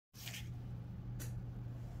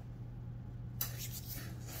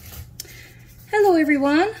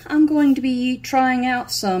everyone, I'm going to be trying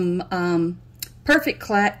out some perfect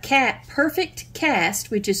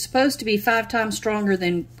cast, which is supposed to be 5 times stronger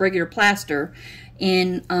than regular plaster,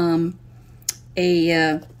 in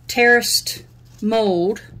a terraced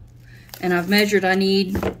mold. And I've measured I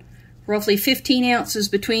need roughly 15 ounces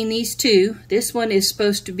between these two. This one is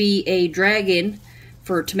supposed to be a dragon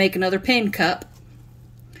to make another pen cup.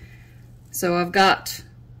 So I'm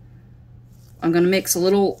going to mix a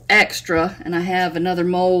little extra, and I have another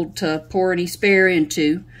mold to pour any spare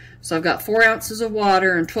into. So I've got 4 ounces of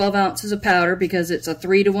water and 12 ounces of powder because it's a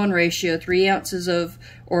 3-to-1 ratio, 3 ounces of,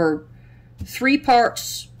 or 3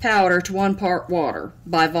 parts powder to 1 part water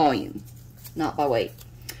by volume, not by weight.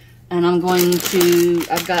 And I've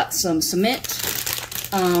got some cement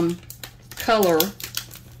color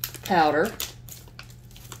powder,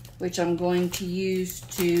 which I'm going to use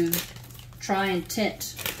to try and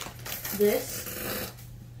tint this.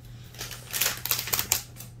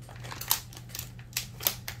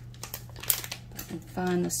 I can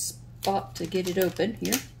find the spot to get it open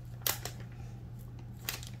here.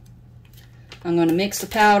 I'm going to mix the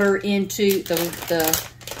powder into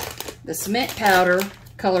the cement powder,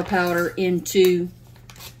 color powder, into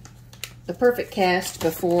the perfect cast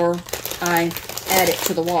before I add it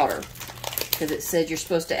to the water, because it said you're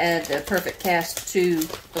supposed to add the perfect cast to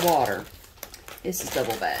the water. This is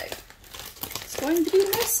double bag. It's going to be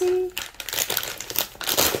messy.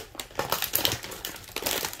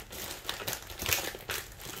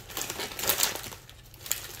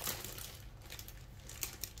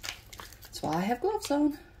 That's why I have gloves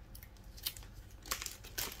on.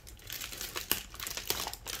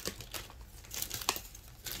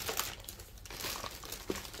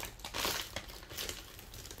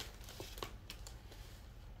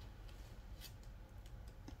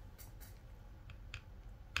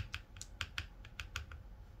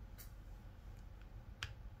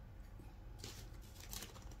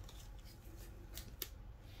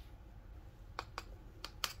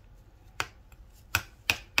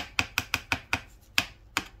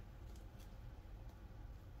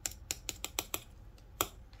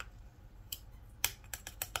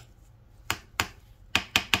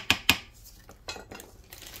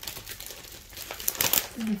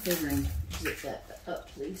 I'm figuring to get that up,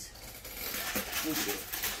 please. Thank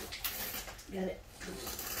you. Got it.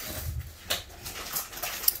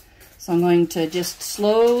 So I'm going to just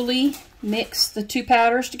slowly mix the 2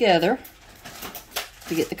 powders together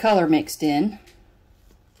to get the color mixed in.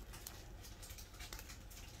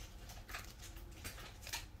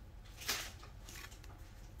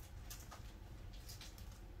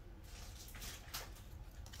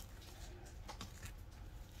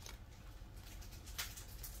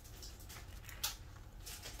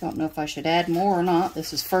 Don't know if I should add more or not.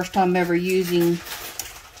 This is first time ever using,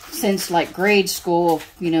 since like grade school,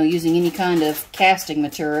 using any kind of casting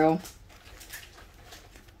material.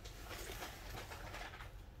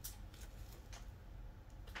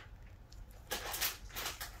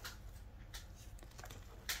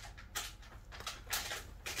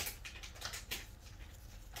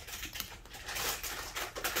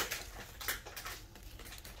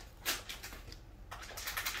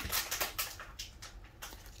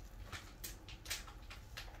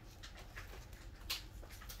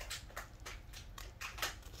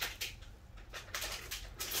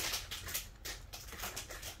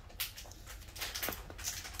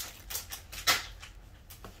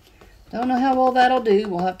 Don't know how well that'll do.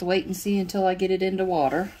 We'll have to wait and see until I get it into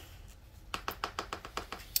water.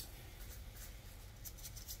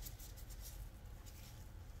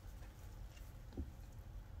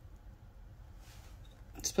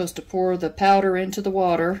 I'm supposed to pour the powder into the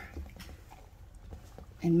water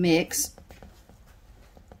and mix.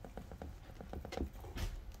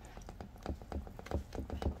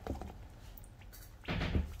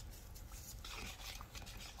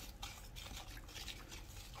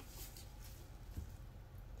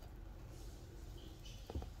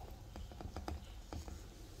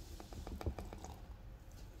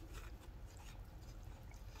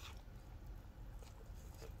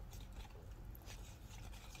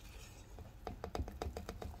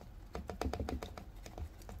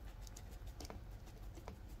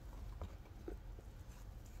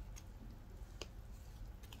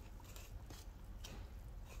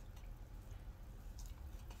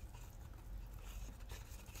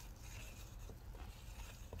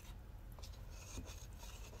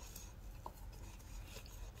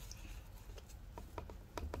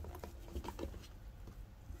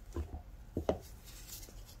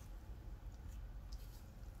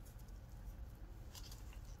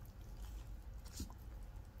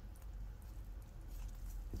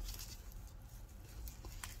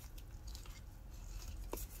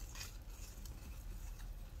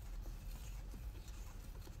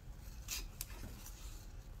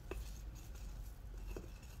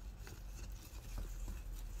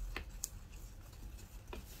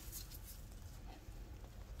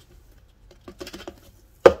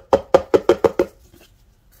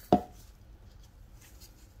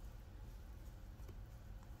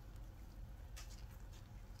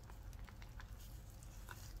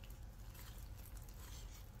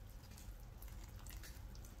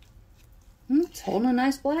 It's holding a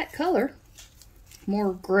nice black color.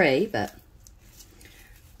 More gray, but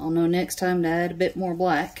I'll know next time to add a bit more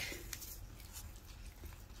black.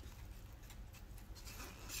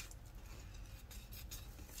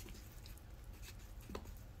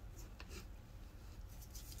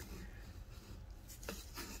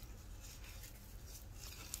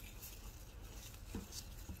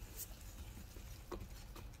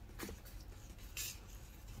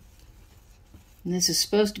 And this is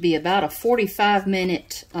supposed to be about a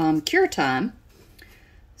 45-minute cure time.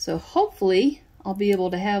 So hopefully I'll be able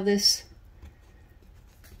to have this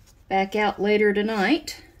back out later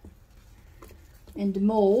tonight into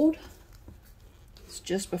mold. It's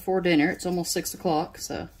just before dinner. It's almost 6 o'clock,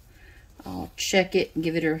 so I'll check it and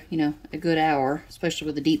give it a good hour, especially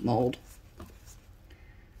with the deep mold.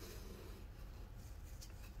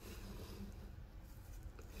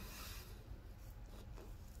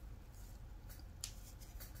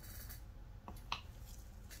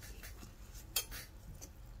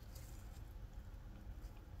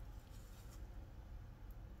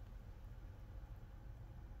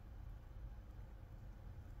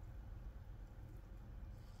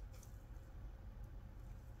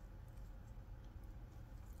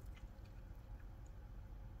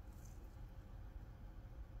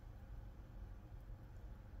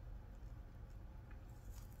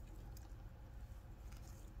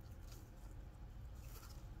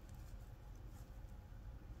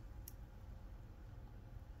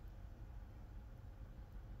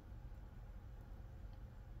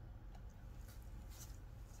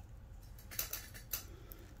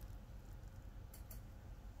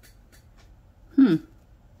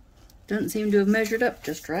 Doesn't seem to have measured up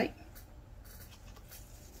just right.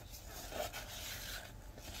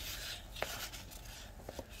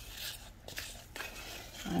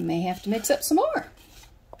 I may have to mix up some more.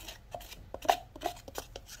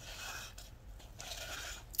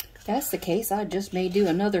 If that's the case, I just may do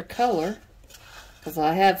another color, because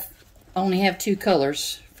I only have 2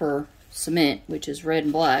 colors for cement, which is red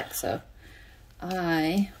and black, so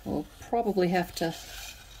I will probably have to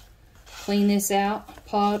clean this out,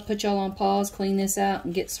 put y'all on pause, clean this out,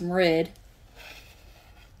 and get some red.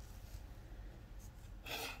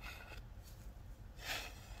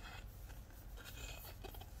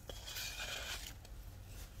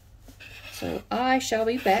 So I shall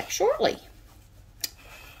be back shortly.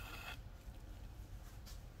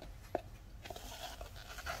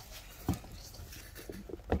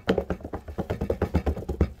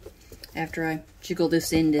 After I jiggle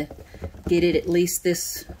this in to get it at least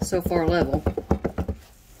this so far level.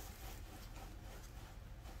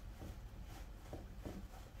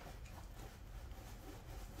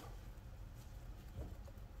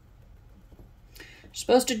 You're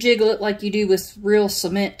supposed to jiggle it like you do with real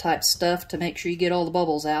cement type stuff to make sure you get all the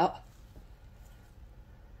bubbles out.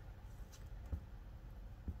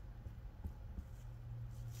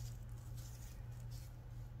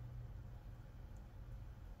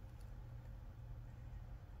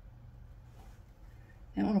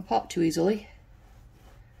 I don't want to pop too easily.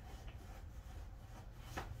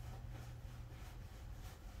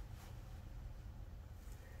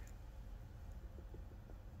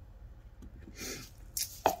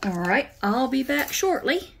 Alright, I'll be back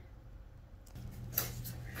shortly.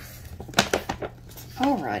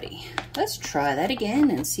 Alrighty, let's try that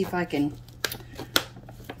again and see if I can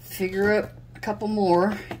figure out a couple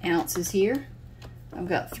more ounces here. I've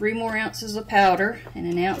got 3 more ounces of powder and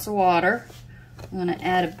 1 ounce of water. I'm going to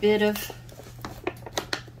add a bit of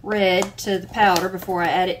red to the powder before I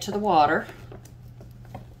add it to the water.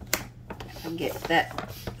 If I can get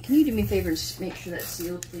that. Can you do me a favor and just make sure that's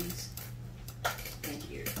sealed, please?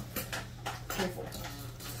 Thank you. Careful.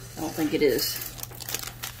 I don't think it is.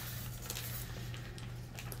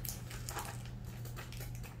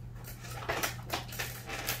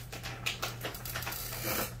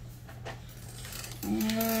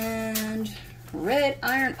 And red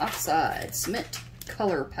iron oxide cement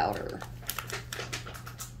color powder.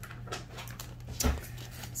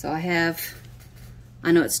 So I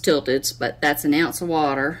know it's tilted, but that's 1 ounce of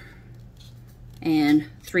water and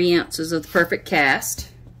 3 ounces of the perfectcast.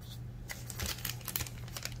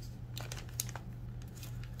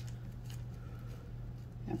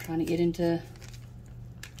 I'm trying to get into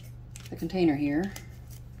the container here.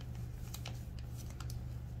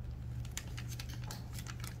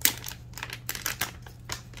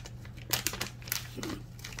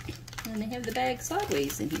 And they have the bag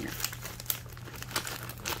sideways in here.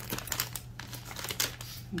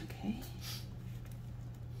 Okay.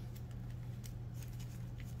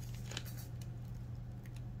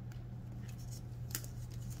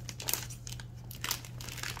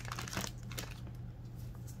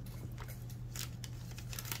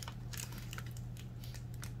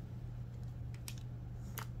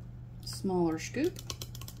 smaller scoop.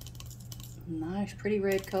 Nice, pretty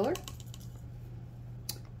red color.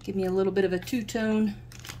 Give me a little bit of a two-tone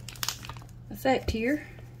effect here.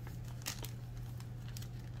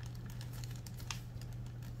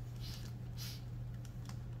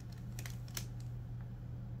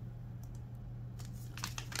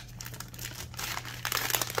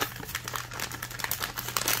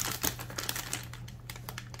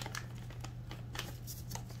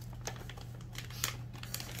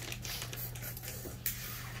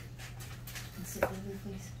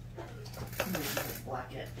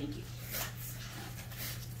 Black it, thank you.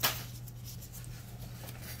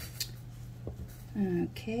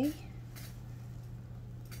 Okay.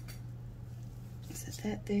 Set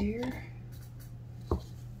that there.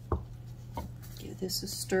 Give this a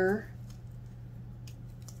stir.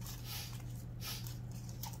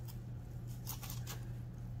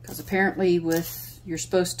 Because apparently you're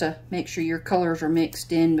supposed to make sure your colors are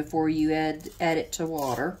mixed in before you add it to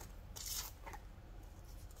water.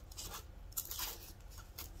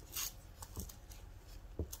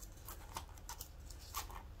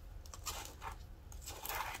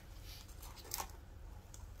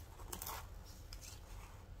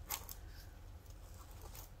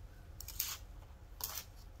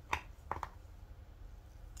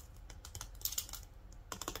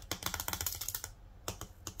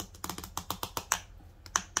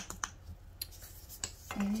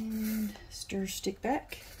 And stir stick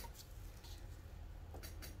back.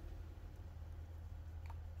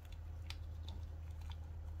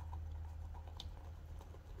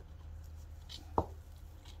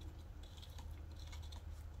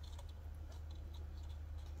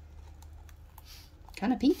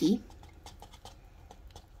 Kind of pinky.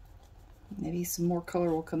 Maybe some more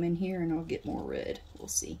color will come in here and I'll get more red. We'll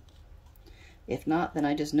see. If not, then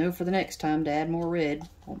I just know for the next time to add more red.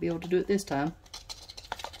 Won't be able to do it this time.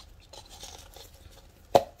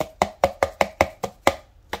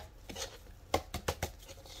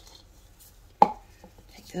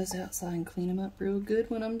 Take those outside and clean them up real good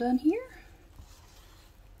when I'm done here.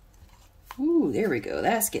 Ooh, there we go.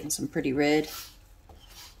 That's getting some pretty red.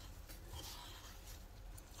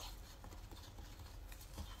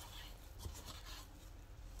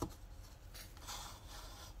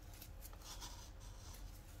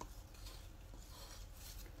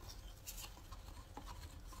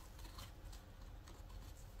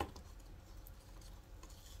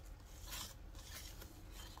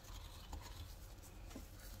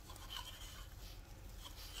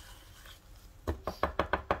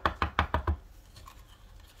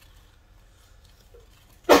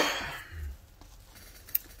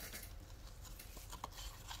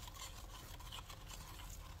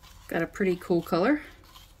 Got a pretty cool color.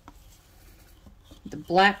 The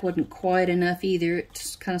black wasn't quite enough either.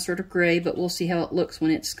 It's kind of sort of gray, but we'll see how it looks when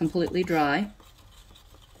it's completely dry.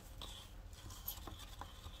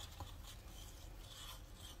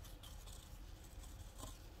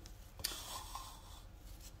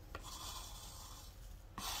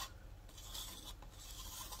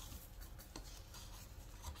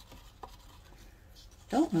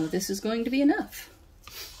 Don't know if this is going to be enough.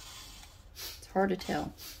 It's hard to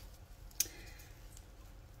tell.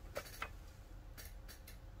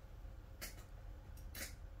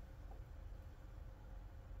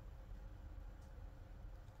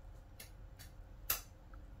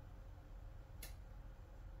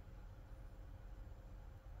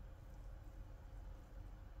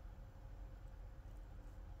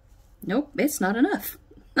 Nope, it's not enough.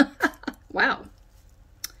 Wow.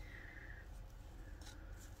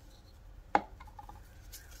 Can't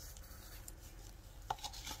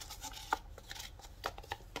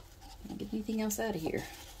get anything else out of here.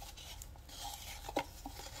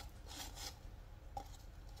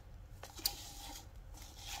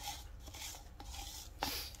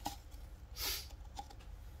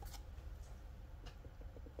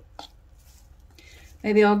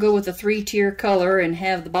 Maybe I'll go with a 3-tier color and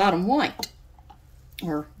have the bottom white,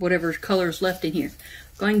 or whatever color is left in here.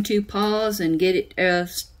 I'm going to pause and get it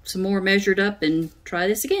some more measured up and try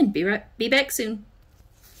this again. Be back soon.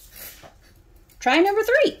 Try number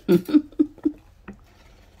 3.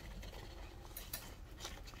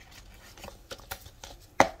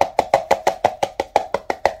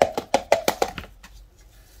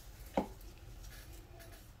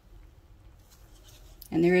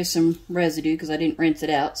 And there is some residue because I didn't rinse it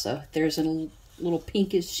out, so if there's a little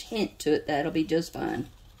pinkish hint to it, that'll be just fine.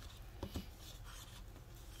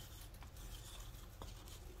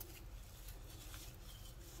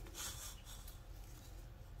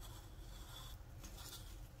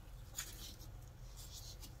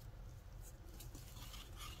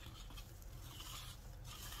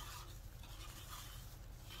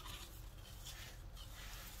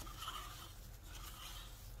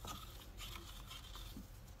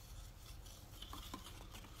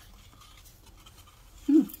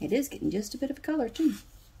 it is getting just a bit of a color too.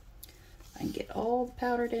 I can get all the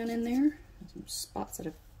powder down in there. There's some spots that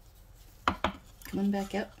are coming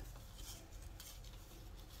back up.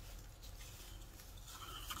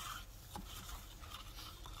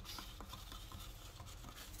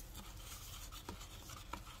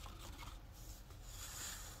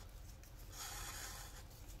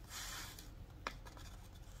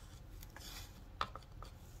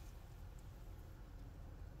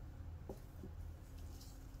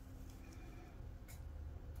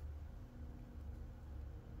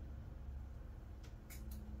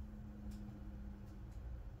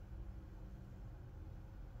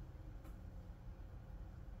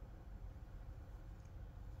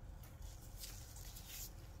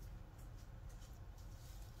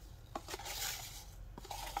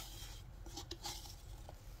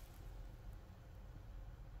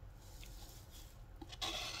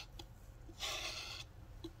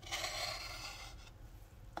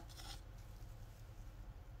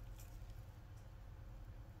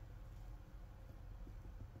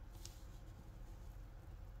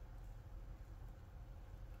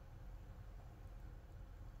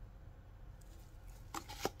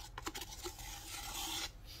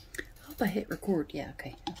 I hit record. Yeah,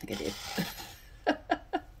 okay. I think I did.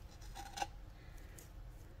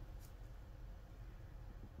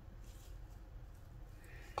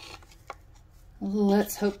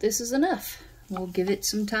 Let's hope this is enough. We'll give it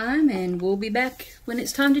some time and we'll be back when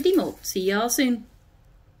it's time to demold. See y'all soon.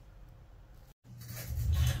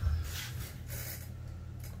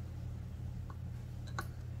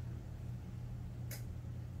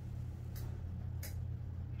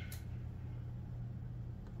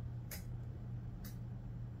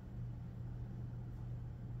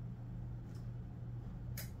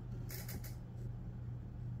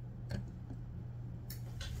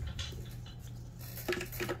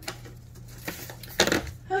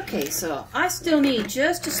 Okay, so I still need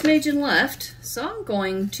just a smidgen left, so I'm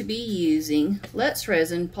going to be using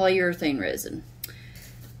Letsresin Polyurethane Resin.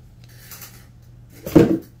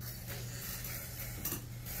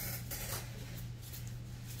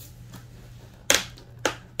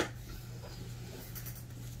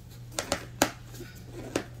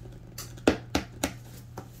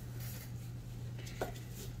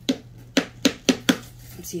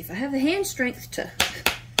 Let's see if I have the hand strength to...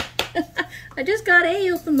 I just got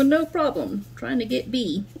A open with no problem, trying to get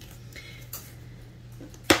B.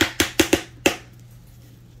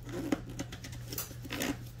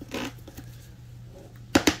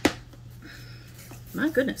 My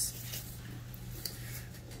goodness.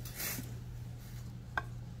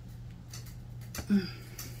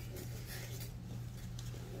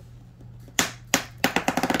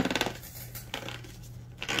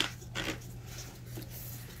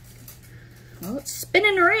 Well, it's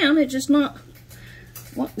spinning around, it's just not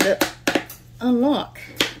wanting to unlock.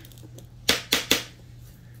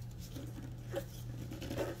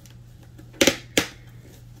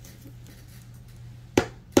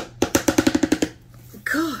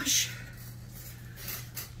 Gosh.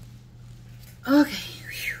 Okay.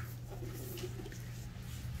 Whew.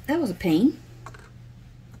 That was a pain.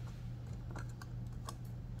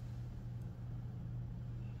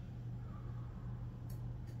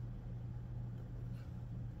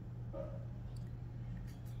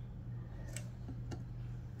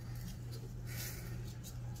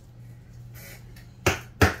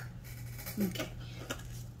 Okay.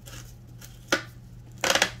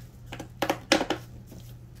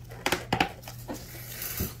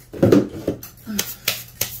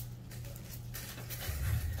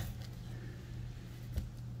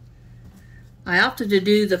 I opted to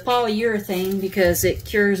do the polyurethane because it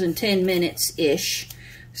cures in 10 minutes-ish.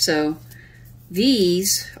 So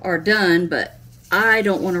these are done, but I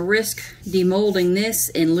don't want to risk demolding this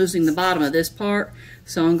and losing the bottom of this part.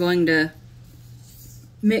 So I'm going to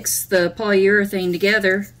mix the polyurethane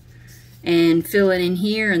together and fill it in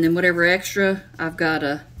here, and then whatever extra, I've got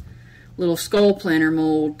a little skull planter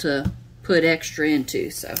mold to put extra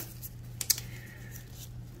into. So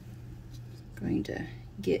I'm going to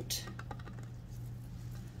get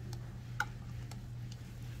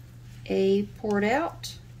A poured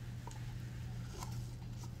out.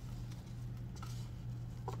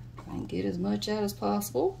 Try and get as much out as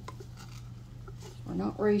possible. We're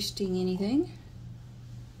not wasting anything.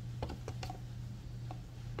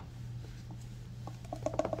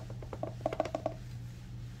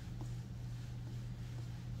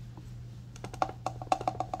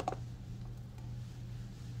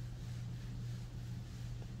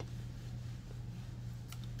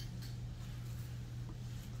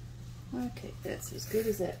 Okay, that's as good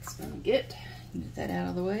as that's gonna get. Move that out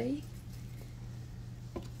of the way.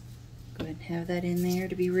 have that in there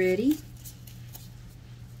to be ready.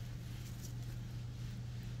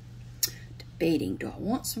 Debating, do I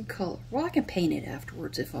want some color? Well, I can paint it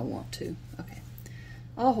afterwards if I want to. Okay,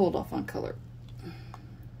 I'll hold off on color.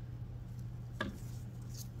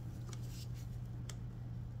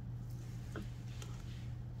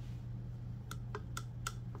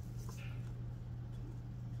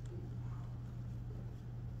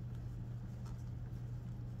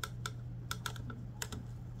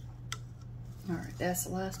 All right, that's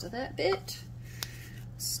the last of that bit.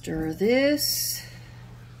 Stir this.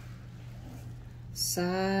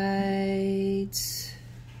 Sides,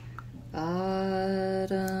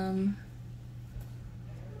 bottom.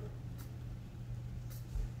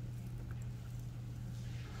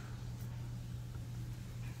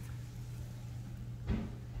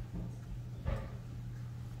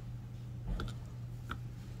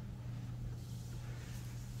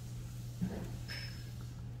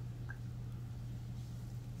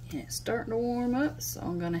 And it's starting to warm up, so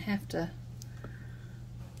I'm going to have to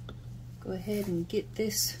go ahead and get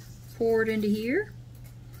this poured into here.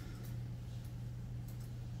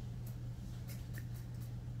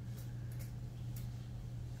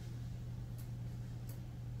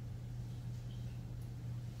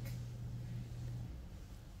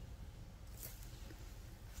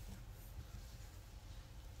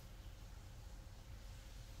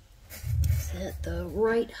 Is that the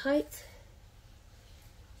right height?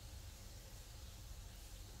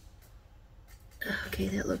 Okay,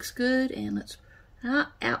 that looks good. And let's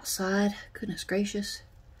outside. Goodness gracious.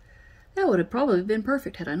 That would have probably been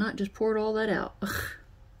perfect had I not just poured all that out.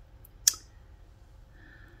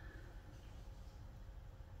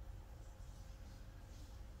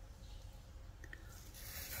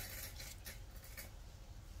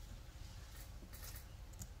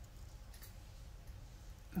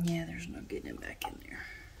 Yeah, there's no getting it back in there.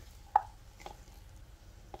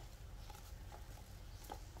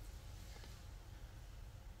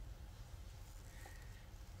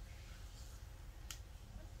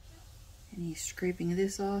 Any scraping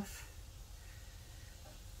this off.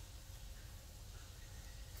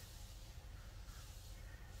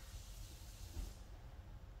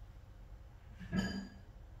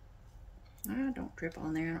 Don't drip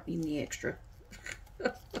on there. I don't need any extra.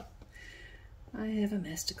 I have a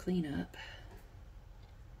mess to clean up.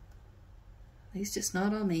 At least it's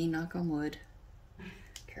not on me, knock on wood.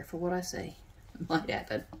 Careful what I say. It might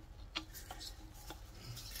happen.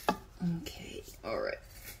 Okay, alright.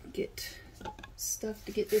 Get stuff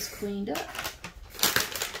to get this cleaned up.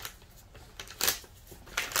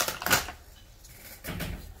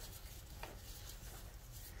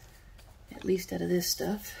 At least out of this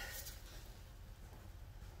stuff.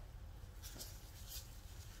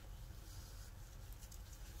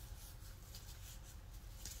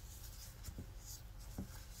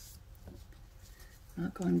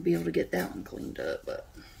 Not going to be able to get that one cleaned up, but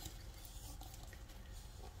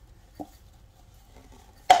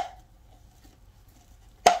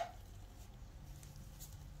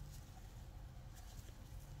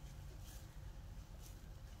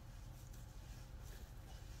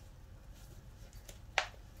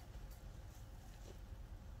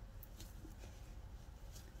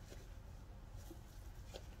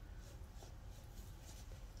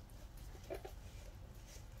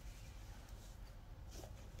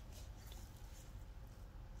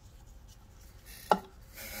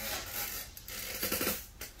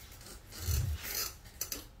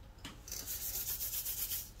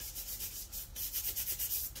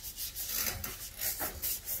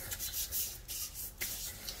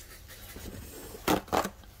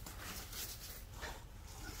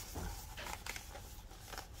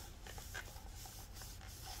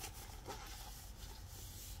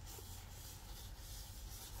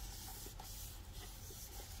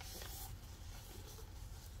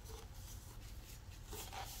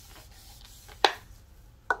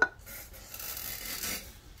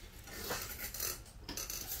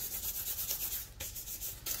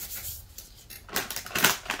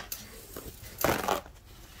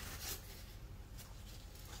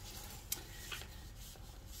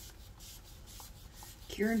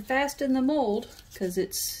curing fast in the mold because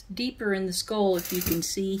it's deeper in the skull. If you can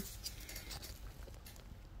see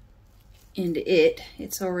into it,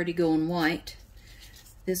 it's already going white.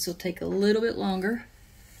 This will take a little bit longer.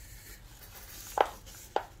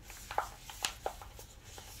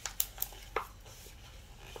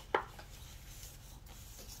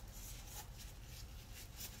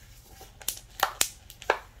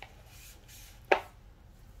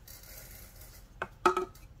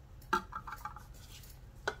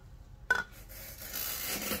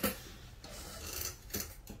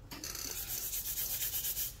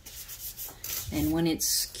 And when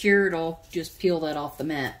it's cured, I'll just peel that off the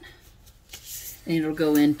mat. And it'll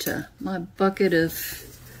go into my bucket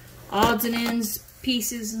of odds and ends,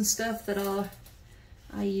 pieces and stuff that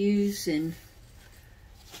I use, and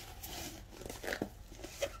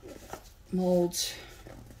molds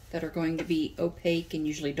that are going to be opaque and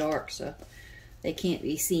usually dark, so they can't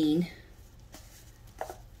be seen.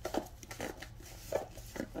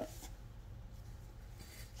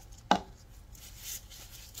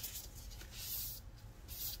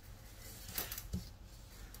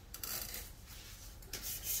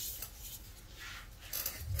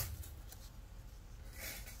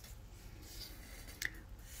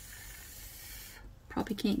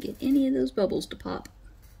 Probably can't get any of those bubbles to pop.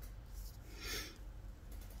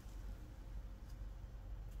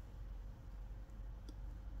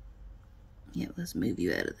 Yeah, let's move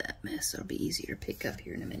you out of that mess. It'll be easier to pick up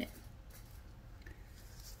here in a minute.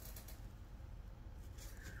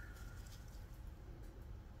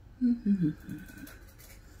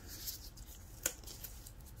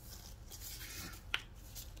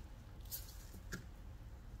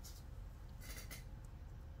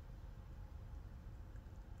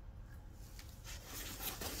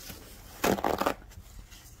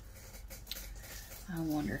 I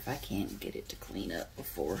wonder if I can't get it to clean up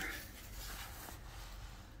before.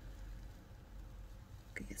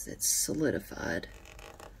 Because it's solidified.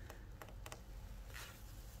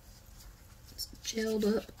 It's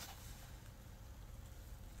gelled up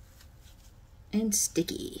and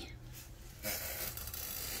sticky.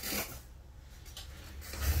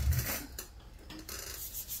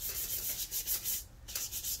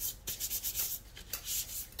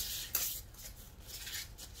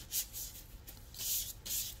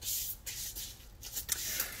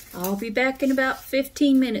 I'll be back in about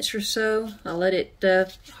 15 minutes or so. I'll let it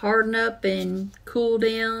harden up and cool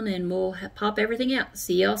down, and we'll pop everything out.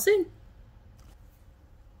 See y'all soon.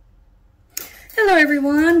 Hello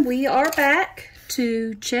everyone, we are back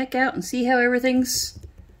to check out and see how everything's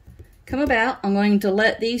come about. I'm going to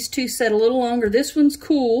let these two set a little longer. This one's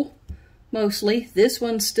cool, mostly. This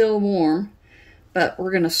one's still warm, but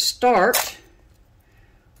we're going to start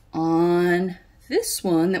on this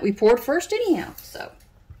one that we poured first anyhow. So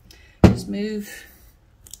just move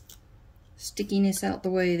stickiness out the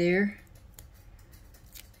way there.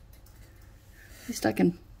 At least I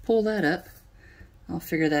can pull that up. I'll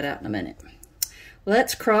figure that out in a minute.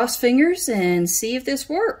 Let's cross fingers and see if this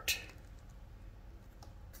worked.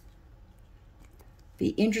 Be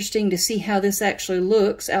interesting to see how this actually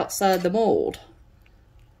looks outside the mold.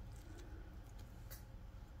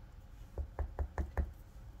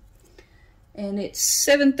 And it's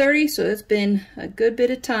 7:30, so it's been a good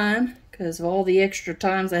bit of time because of all the extra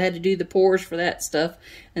times I had to do the pours for that stuff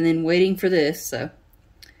and then waiting for this. So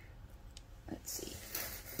let's see.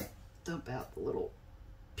 Dump out the little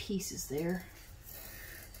pieces there.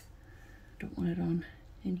 Don't want it on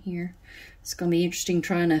in here. It's going to be interesting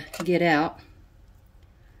trying to get out.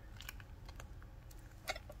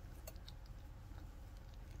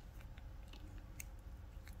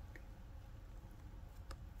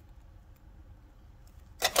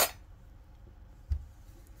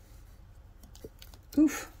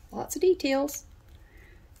 Oof, lots of details.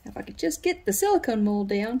 If I could just get the silicone mold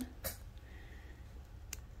down.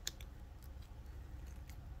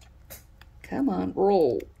 Come on,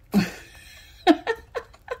 roll.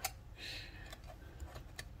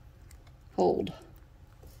 Hold.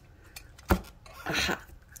 Aha.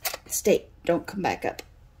 Stay. Don't come back up.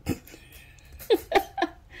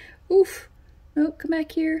 Oof. Nope, come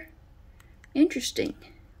back here. Interesting.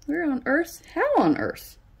 Where on earth? How on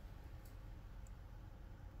earth?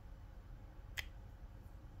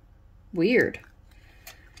 Weird.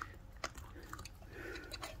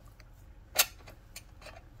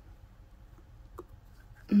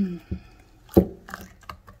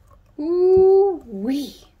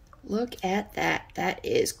 Ooh-wee. Look at that. That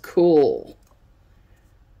is cool.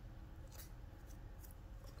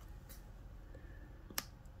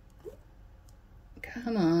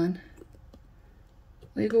 Come on.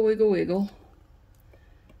 Wiggle, wiggle, wiggle.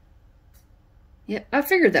 Yep, I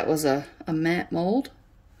figured that was a matte mold.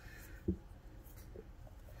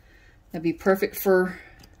 That'd be perfect for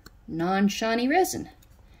non-shiny resin.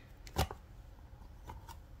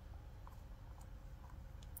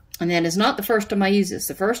 And that is not the first time I use this.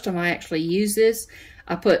 The first time I actually used this,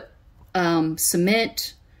 I put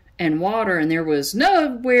cement and water, and there was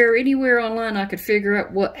anywhere online I could figure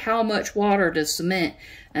out how much water to cement.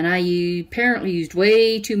 And I apparently used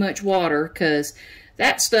way too much water because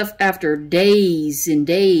that stuff after days and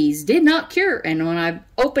days did not cure. And when I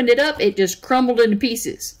opened it up, it just crumbled into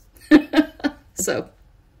pieces. So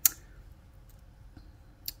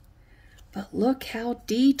But look how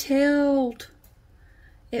detailed.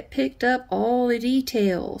 It picked up all the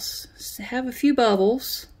details. So have a few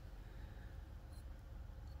bubbles.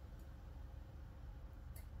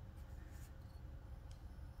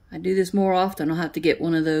 I do this more often. I'll have to get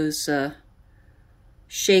one of those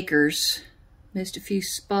shakers. Missed a few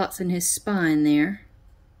spots in his spine there.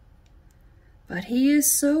 But he is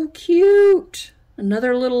so cute.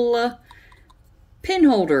 Another little pin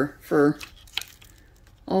holder for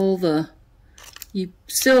all the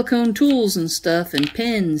silicone tools and stuff, and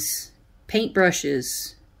pens,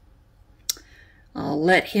 paintbrushes. I'll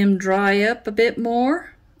let him dry up a bit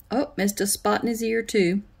more. Oh, missed a spot in his ear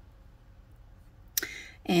too.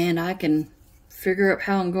 And I can figure out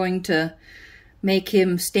how I'm going to make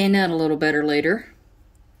him stand out a little better later.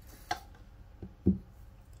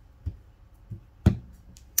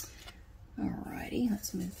 Alrighty,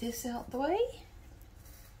 let's move this out the way.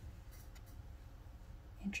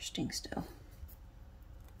 Interesting still.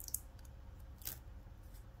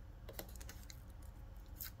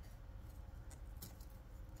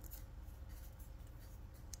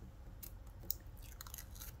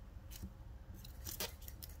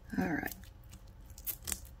 Alright.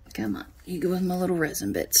 Come on, you go with my little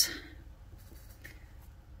resin bits.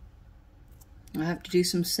 I have to do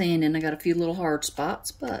some sanding. I got a few little hard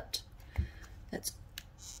spots, but let's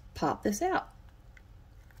pop this out.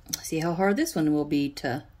 See how hard this one will be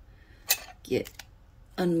to get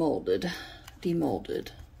unmolded, demolded.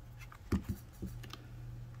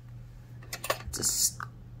 It's a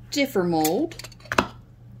stiffer mold.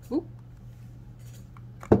 Oop.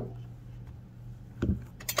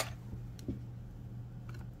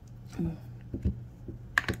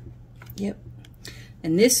 Yep.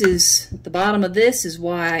 And this is, the bottom of this is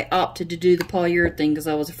why I opted to do the polyurethane, because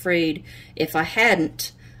I was afraid if I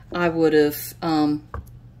hadn't, I would have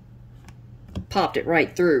popped it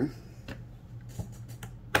right through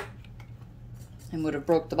and would have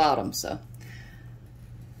broke the bottom. So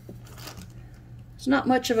there's not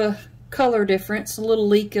much of a color difference. A little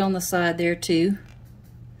leak on the side there too.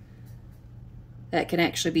 That can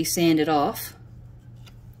actually be sanded off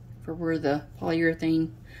for where the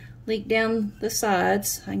polyurethane leaked down the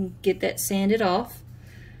sides. I can get that sanded off.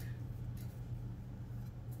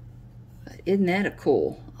 But isn't that a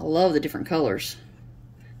cool? I love the different colors.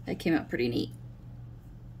 That came out pretty neat.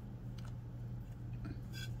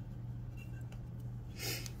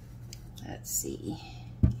 Let's see.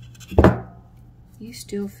 You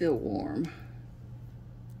still feel warm.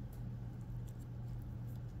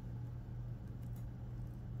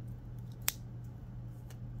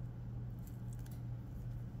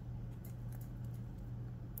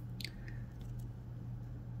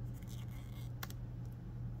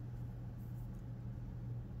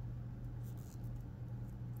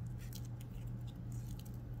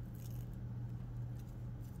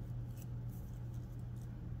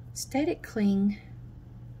 Static cling.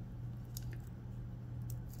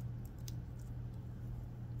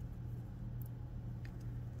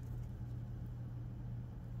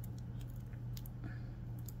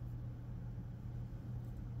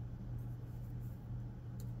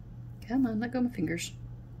 Come on, let go of my fingers.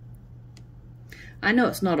 I know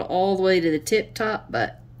it's not all the way to the tip top,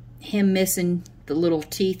 but him missing the little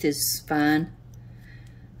teeth is fine.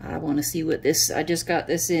 I want to see what this, I just got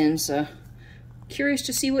this in, so curious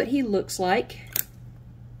to see what he looks like.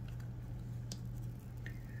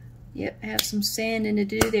 Yep, have some sanding to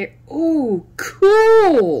do there. Oh,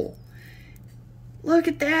 cool! Look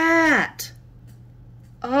at that!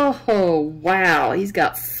 Oh, wow, he's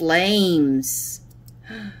got flames.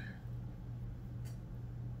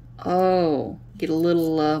 Oh, get a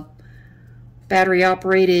little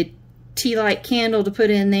battery-operated tea light candle to put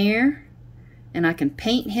in there. And I can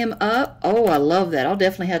paint him up. Oh, I love that. I'll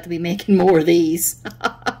definitely have to be making more of these.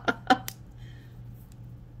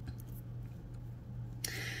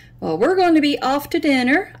 Well, we're going to be off to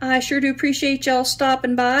dinner. I sure do appreciate y'all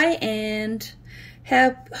stopping by, and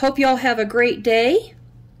hope y'all have a great day.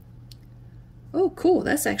 Oh, cool.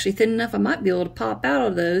 That's actually thin enough I might be able to pop out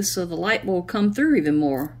of those so the light will come through even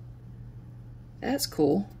more. That's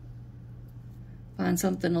cool. Find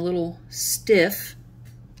something a little stiff.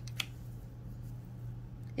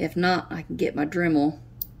 If not, I can get my Dremel.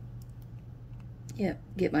 Yep,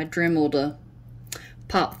 get my Dremel to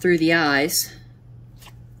pop through the eyes.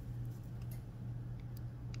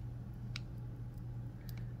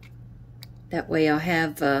 That way I'll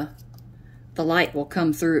have, the light will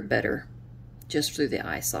come through it better, just through the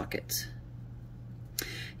eye sockets.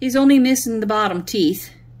 He's only missing the bottom teeth.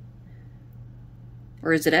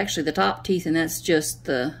 Or is it actually the top teeth, and that's just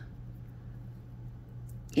the...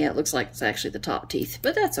 Yeah, it looks like it's actually the top teeth,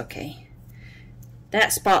 but that's okay.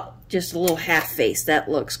 that spot, just a little half face. That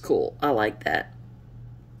looks cool. I like that.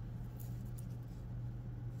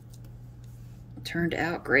 Turned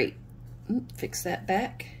out great. Fix that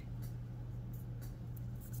back.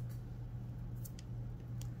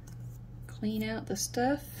 Clean out the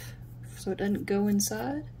stuff so it doesn't go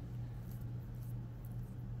inside.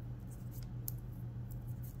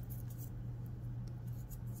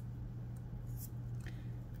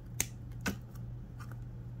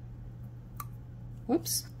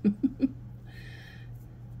 Whoops.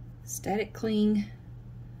 Static cling.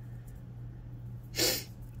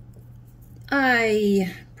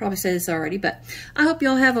 I probably said this already, but I hope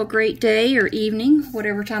y'all have a great day or evening,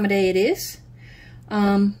 whatever time of day it is.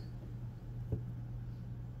 I'll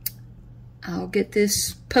get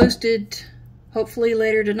this posted hopefully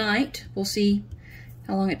later tonight. We'll see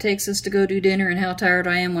how long it takes us to go do dinner and how tired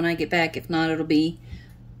I am when I get back. If not, it'll be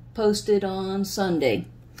posted on Sunday.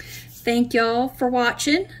 Thank y'all for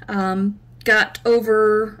watching. Got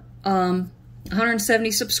over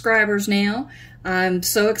 170 subscribers now. I'm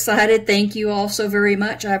so excited. Thank you all so very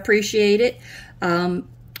much. I appreciate it.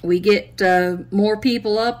 We get more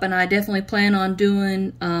people up, and I definitely plan on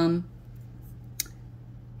doing I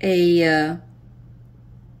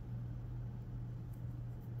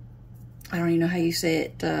don't even know how you say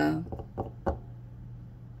it.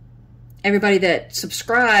 Everybody that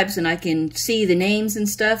subscribes, and I can see the names and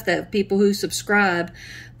stuff, that people who subscribe,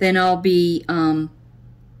 then I'll be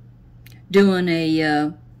doing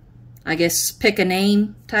a I guess pick a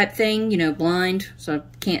name type thing, you know, blind, so I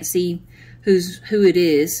can't see who it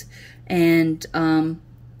is, and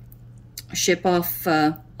ship off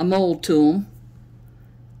a mold tool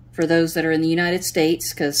for those that are in the United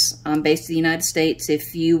States, because I'm based in the United States.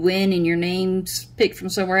 If you win and your name's picked from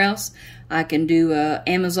somewhere else, I can do a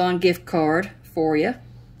Amazon gift card for you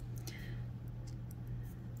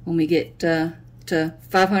when we get to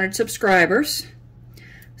 500 subscribers.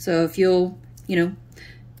 So if you'll, you know,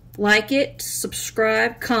 like it,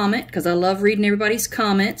 subscribe, comment, because I love reading everybody's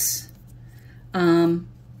comments.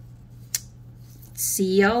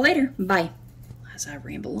 See y'all later. Bye. As I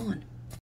ramble on.